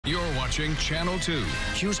You're watching Channel 2,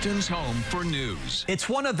 Houston's home for news. It's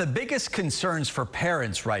one of the biggest concerns for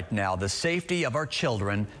parents right now, the safety of our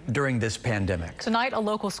children during this pandemic. Tonight, a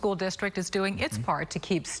local school district is doing its part to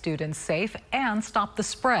keep students safe and stop the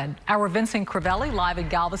spread. Our Vincent Crivelli live in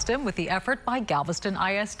Galveston with the effort by Galveston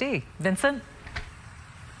ISD. Vincent?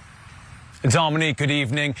 Dominique, good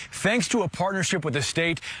evening. Thanks to a partnership with the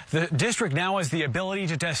state, the district now has the ability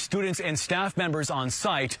to test students and staff members on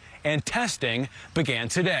site, and testing began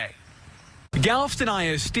today. Galveston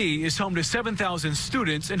ISD is home to 7,000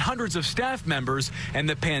 students and hundreds of staff members, and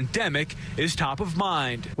the pandemic is top of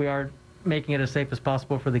mind. We are making it as safe as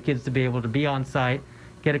possible for the kids to be able to be on site,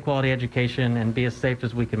 get a quality education, and be as safe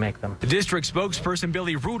as we can make them. The district spokesperson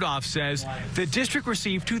Billy Rudolph says the district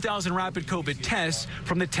received 2,000 rapid COVID tests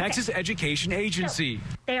from the Texas Education Agency.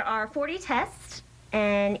 There are 40 tests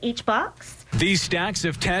in each box. These stacks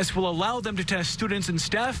of tests will allow them to test students and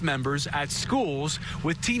staff members at schools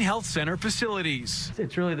with teen health center facilities.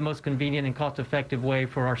 It's really the most convenient and cost-effective way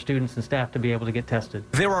for our students and staff to be able to get tested.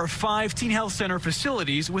 There are 5 teen health center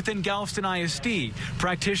facilities within Galveston ISD.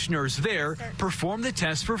 Practitioners there perform the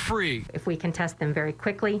tests for free. If we can test them very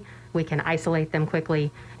quickly, we can isolate them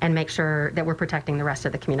quickly and make sure that we're protecting the rest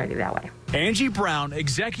of the community that way. Angie Brown,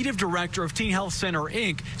 Executive Director of Teen Health Center,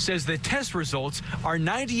 Inc., says the test results are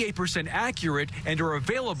 98% accurate and are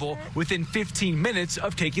available within 15 minutes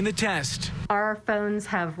of taking the test. Our phones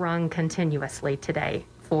have rung continuously today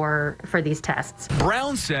for these tests.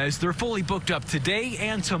 Brown says they're fully booked up today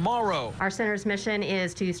and tomorrow. Our center's mission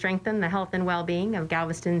is to strengthen the health and well-being of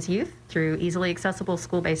Galveston's youth through easily accessible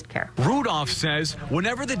school-based care. Rudolph says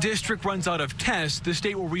whenever the district runs out of tests, the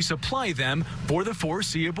state will resupply them for the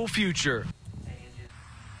foreseeable future.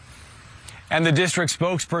 And the district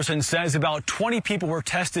spokesperson says about 20 people were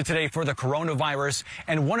tested today for the coronavirus,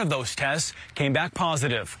 and one of those tests came back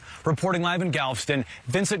positive. Reporting live in Galveston,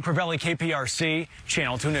 Vincent Crivelli, KPRC,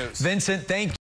 Channel 2 News. Vincent, thank you.